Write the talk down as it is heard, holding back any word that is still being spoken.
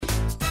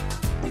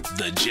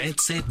The Jet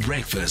Set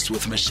Breakfast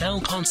with Michelle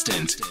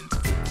Constant.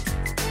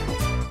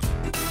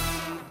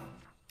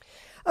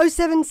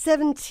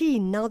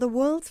 0717. Now, the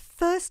world's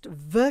first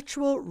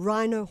virtual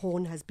rhino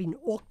horn has been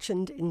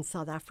auctioned in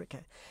South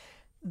Africa.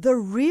 The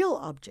real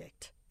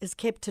object is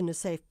kept in a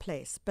safe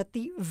place, but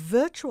the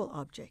virtual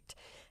object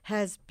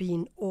has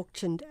been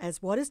auctioned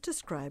as what is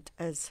described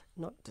as,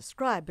 not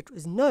described, but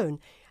was known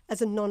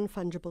as a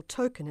non-fungible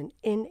token, an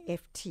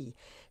NFT.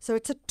 So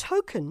it's a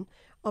token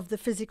of the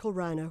physical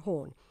rhino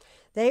horn.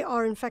 They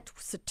are, in fact,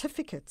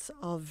 certificates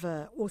of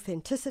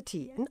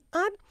authenticity. And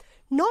I'm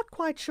not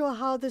quite sure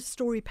how this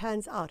story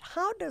pans out.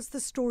 How does the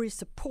story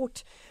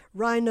support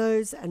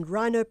rhinos and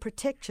rhino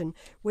protection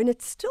when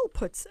it still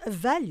puts a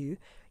value,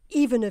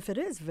 even if it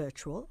is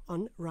virtual,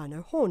 on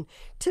rhino horn?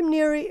 Tim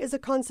Neary is a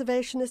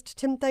conservationist.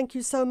 Tim, thank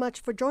you so much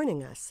for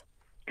joining us.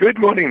 Good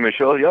morning,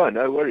 Michelle. Yeah,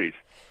 no worries.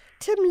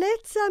 Tim,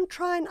 let's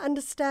try and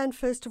understand,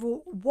 first of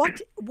all,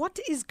 what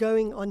is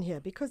going on here,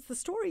 because the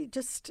story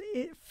just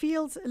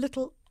feels a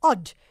little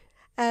odd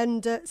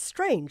and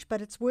strange,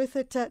 but it's worth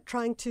it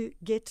trying to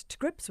get to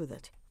grips with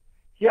it.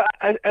 Yeah,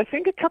 I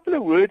think a couple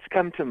of words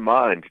come to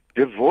mind.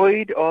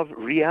 Devoid of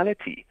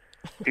reality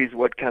is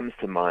what comes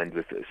to mind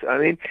with this. I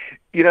mean,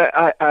 you know,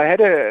 I had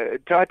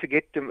tried to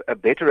get to a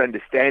better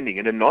understanding,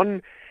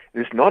 and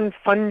this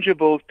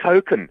non-fungible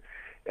token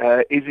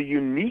is a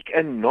unique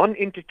and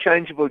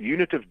non-interchangeable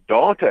unit of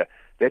data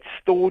that's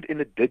stored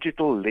in a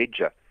digital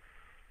ledger.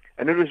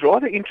 And it was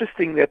rather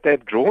interesting that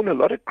they've drawn a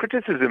lot of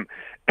criticism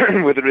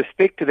with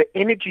respect to the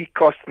energy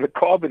cost and the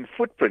carbon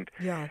footprint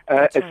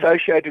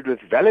associated with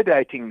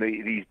validating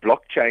these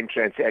blockchain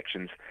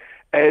transactions,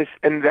 and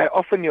they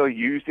often are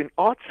used in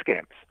art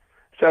scams.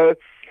 So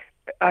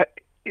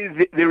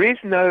there is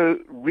no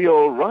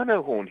real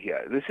rhino horn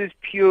here. This is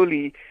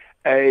purely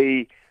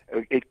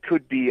it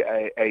could be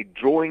a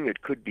drawing,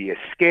 it could be a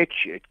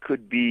sketch, it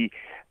could be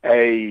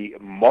a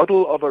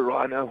model of a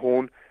rhino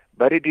horn,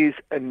 but it is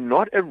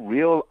not a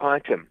real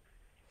item.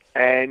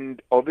 And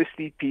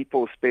obviously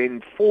people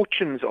spend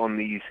fortunes on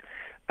these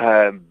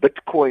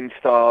Bitcoin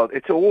style.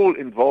 It's all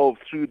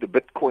involved through the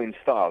Bitcoin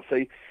style.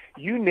 So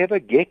you never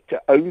get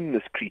to own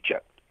this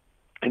creature.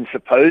 And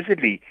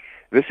supposedly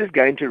this is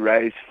going to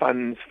raise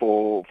funds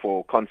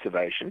for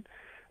conservation,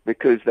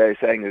 because they're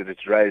saying that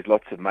it's raised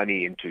lots of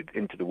money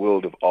into the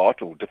world of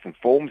art, or different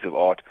forms of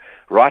art,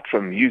 right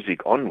from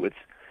music onwards.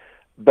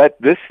 But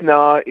this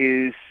now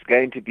is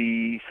going to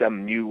be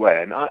some new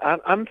way, and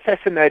I'm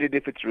fascinated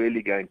if it's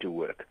really going to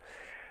work.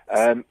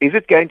 Is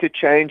it going to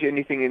change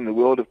anything in the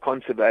world of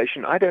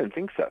conservation? I don't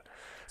think so,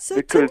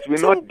 because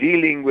we're not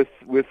dealing with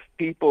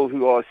people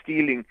who are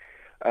stealing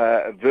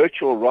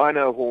virtual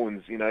rhino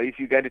horns. You know, if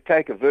you're going to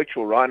take a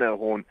virtual rhino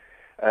horn,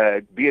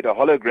 be it a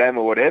hologram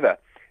or whatever,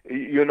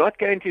 you're not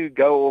going to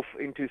go off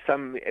into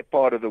some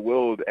part of the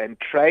world and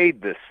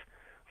trade this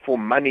for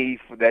money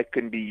that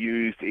can be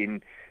used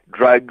in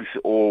drugs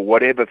or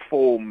whatever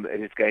form it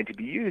is going to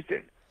be used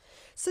in.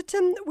 So,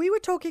 Tim, we were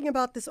talking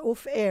about this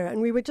off air, and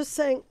we were just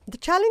saying the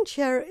challenge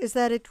here is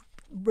that it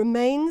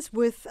remains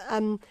with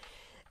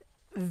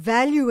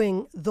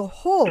valuing the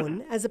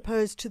horn as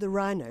opposed to the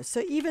rhino.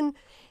 So even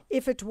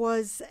if it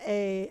was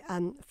a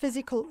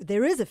physical,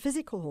 there is a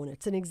physical horn.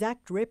 It's an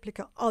exact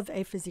replica of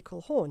a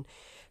physical horn.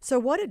 So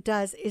what it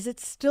does is it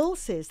still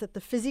says that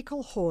the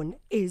physical horn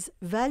is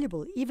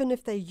valuable, even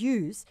if they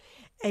use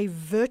a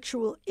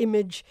virtual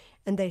image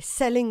and they're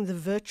selling the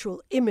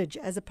virtual image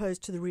as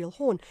opposed to the real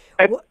horn.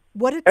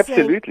 What it's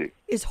saying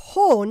is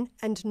horn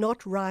and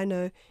not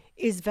rhino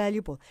is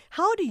valuable.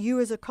 How do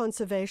you as a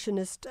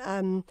conservationist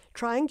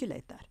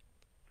triangulate that?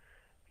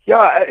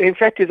 Yeah, in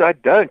fact, I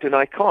don't and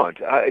I can't.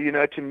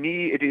 To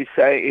me, it is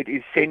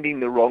sending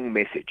the wrong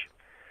message.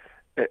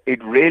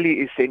 It really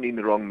is sending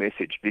the wrong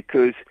message,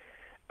 because,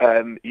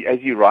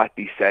 as you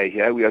rightly say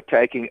here, we are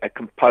taking a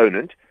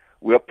component,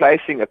 we're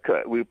placing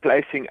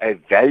a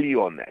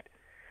value on that.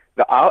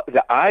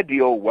 The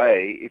ideal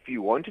way, if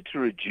you wanted to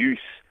reduce,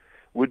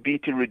 would be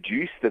to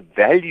reduce the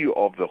value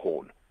of the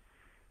horn.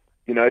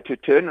 You know, to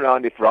turn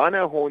around, if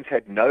rhino horns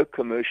had no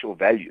commercial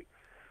value,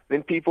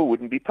 then people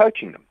wouldn't be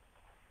poaching them.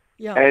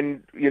 Yeah.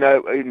 And, you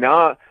know,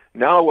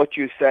 now what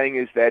you're saying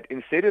is that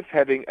instead of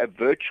having a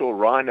virtual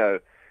rhino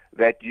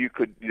that you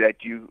could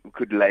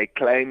lay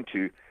claim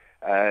to,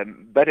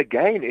 but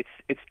again,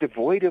 it's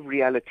devoid of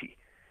reality.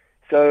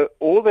 So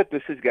all that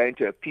this is going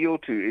to appeal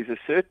to is a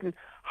certain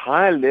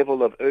higher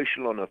level of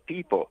echelon of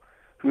people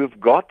who have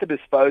got the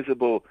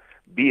disposable,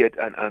 be it,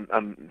 and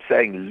I'm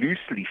saying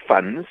loosely,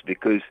 funds,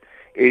 because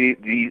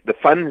the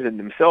funds in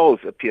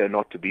themselves appear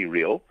not to be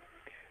real,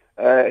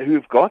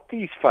 who've got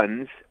these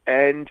funds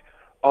and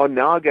are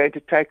now going to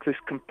take this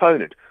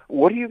component.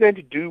 What are you going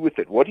to do with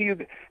it?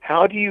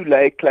 How do you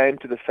lay claim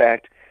to the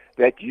fact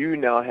that you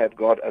now have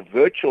got a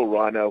virtual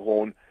rhino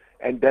horn,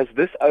 and does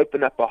this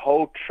open up a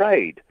whole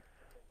trade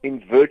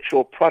in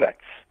virtual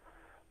products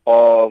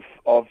of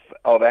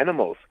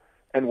animals?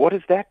 And what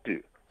does that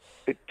do?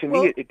 To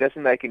me, it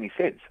doesn't make any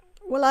sense.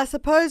 Well, I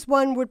suppose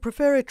one would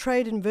prefer a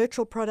trade in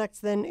virtual products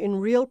than in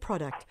real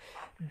product.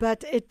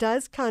 But it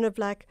does kind of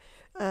like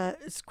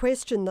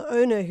question the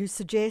owner, who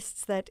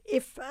suggests that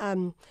if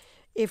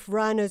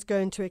rhinos go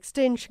into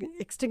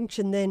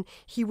extinction, then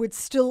he would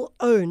still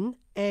own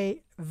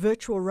a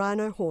virtual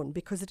rhino horn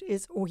because it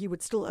is, or he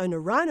would still own a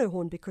rhino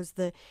horn because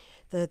the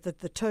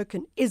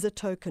token is a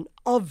token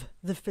of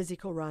the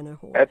physical rhino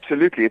horn.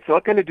 Absolutely. It's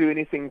not going to do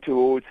anything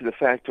towards the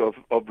fact of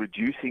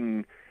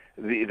reducing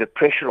the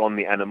pressure on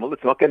the animal.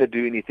 It's not going to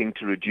do anything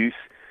to reduce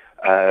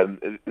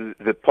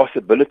the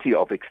possibility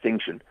of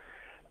extinction.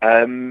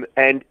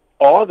 And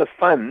are the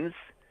funds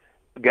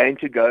going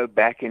to go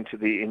back into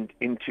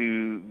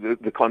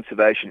the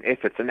conservation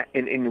efforts,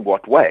 and in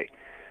what way?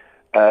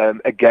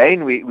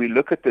 Again, we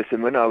look at this,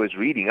 and when I was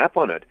reading up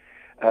on it,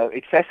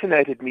 it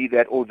fascinated me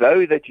that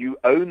although that you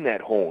own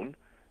that horn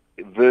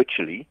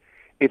virtually,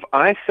 if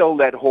I sell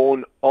that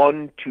horn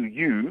on to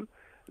you,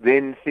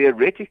 then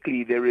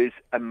theoretically there is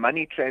a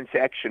money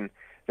transaction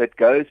that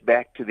goes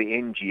back to the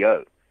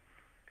NGO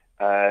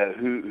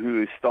who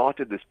has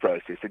started this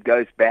process. It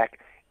goes back.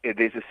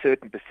 There's a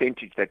certain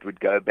percentage that would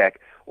go back,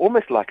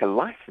 almost like a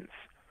license,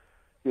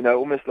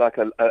 almost like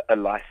a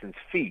license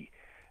fee.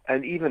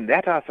 And even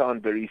that I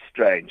found very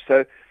strange.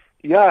 So,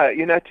 yeah,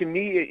 to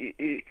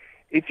me,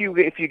 if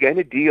you're going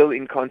to deal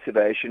in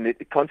conservation,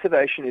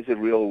 conservation is a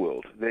real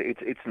world.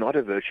 It's not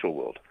a virtual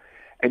world,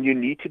 and you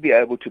need to be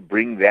able to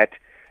bring that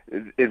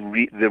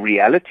the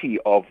reality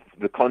of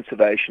the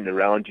conservation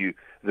around you,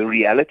 the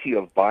reality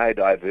of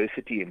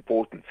biodiversity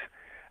importance.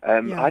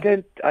 I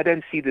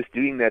don't see this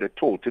doing that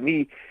at all. To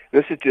me,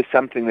 this is just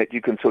something that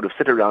you can sort of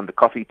sit around the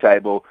coffee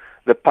table,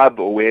 the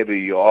pub, or wherever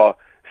you are,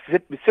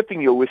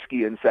 sipping your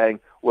whiskey and saying,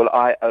 well,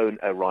 I own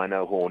a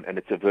rhino horn, and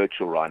it's a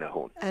virtual rhino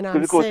horn.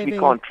 Because, of course, we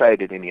can't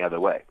trade it any other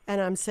way. And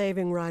I'm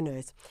saving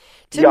rhinos.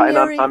 Neary,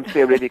 and I'm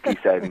theoretically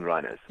saving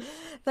rhinos.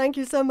 Thank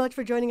you so much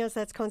for joining us.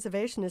 That's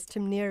Conservationist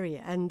Tim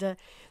Neary. And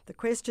the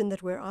question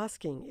that we're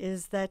asking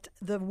is that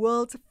the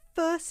world's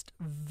first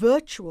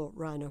virtual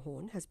rhino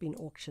horn has been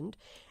auctioned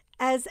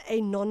as a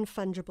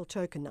non-fungible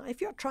token. Now,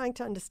 if you're trying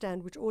to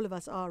understand, which all of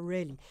us are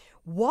really,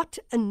 what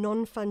a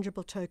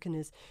non-fungible token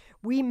is,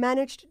 we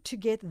managed to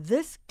get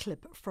this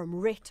clip from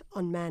Rhett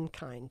on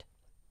Mankind.